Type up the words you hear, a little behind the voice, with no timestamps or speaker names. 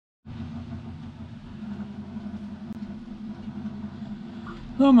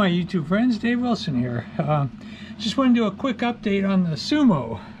Hello my YouTube friends, Dave Wilson here. Just want to do a quick update on the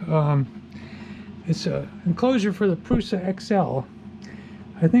SUMO. It's an enclosure for the Prusa XL.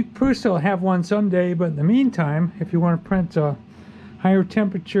 I think Prusa will have one someday, but in the meantime, if you want to print a higher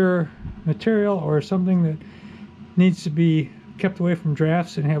temperature material or something that needs to be kept away from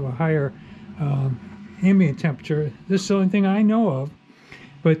drafts and have a higher ambient temperature, this is the only thing I know of.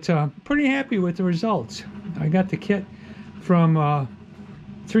 But pretty happy with the results. I got the kit from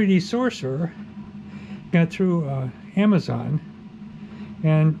 3D SOURCERER, got through Amazon,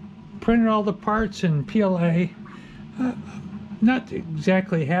 and printed all the parts in PLA. Not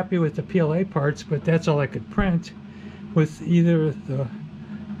exactly happy with the PLA parts, but that's all I could print with either the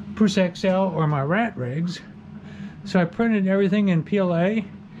Prusa XL or my rat rigs. So I printed everything in PLA,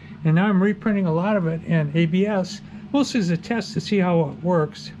 and now I'm reprinting a lot of it in ABS, mostly as a test to see how it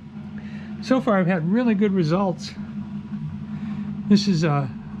works. So far I've had really good results. This is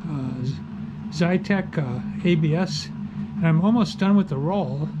Zytec ABS, and I'm almost done with the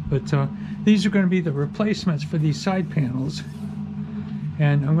roll, but these are going to be the replacements for these side panels,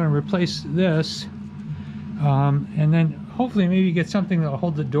 and I'm going to replace this, and then hopefully maybe get something that will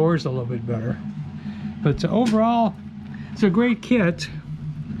hold the doors a little bit better. But overall, it's a great kit,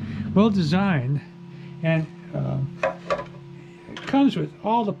 well designed, and it comes with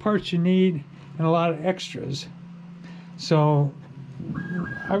all the parts you need and a lot of extras. So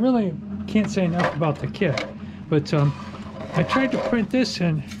I really can't say enough about the kit, but I tried to print this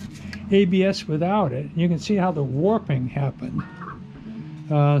in ABS without it. You can see how the warping happened.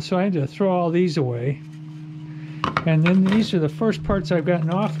 So I had to throw all these away, and then these are the first parts I've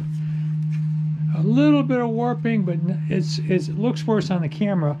gotten off. A little bit of warping, but it looks worse on the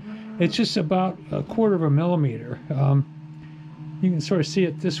camera. It's just about 1/4 of a millimeter. You can sort of see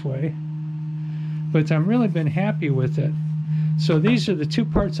it this way, but I've really been happy with it. So these are the two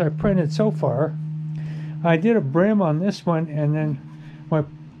parts I printed so far. I did a brim on this one, and then when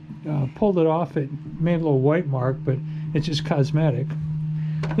I pulled it off, it made a little white mark, but it's just cosmetic.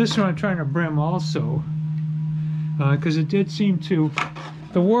 This one I'm trying to brim also, because it did seem to,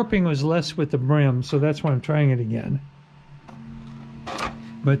 the warping was less with the brim, so that's why I'm trying it again.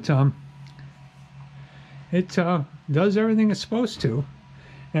 But it does everything it's supposed to,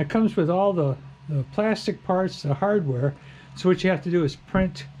 and it comes with all the plastic parts, the hardware. So what you have to do is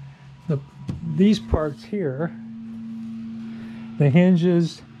print these parts here, the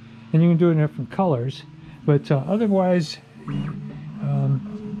hinges, and you can do it in different colors, but otherwise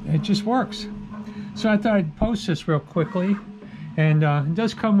it just works. So I thought I'd post this real quickly, and it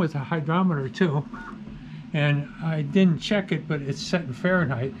does come with a hydrometer too, and I didn't check it, but it's set in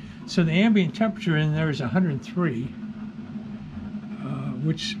Fahrenheit, so the ambient temperature in there is 103,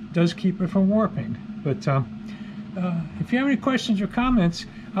 which does keep it from warping. But if you have any questions or comments,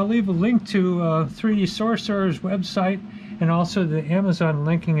 I'll leave a link to 3D SOURCERER's website and also the Amazon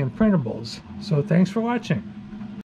linking in Printables. So thanks for watching.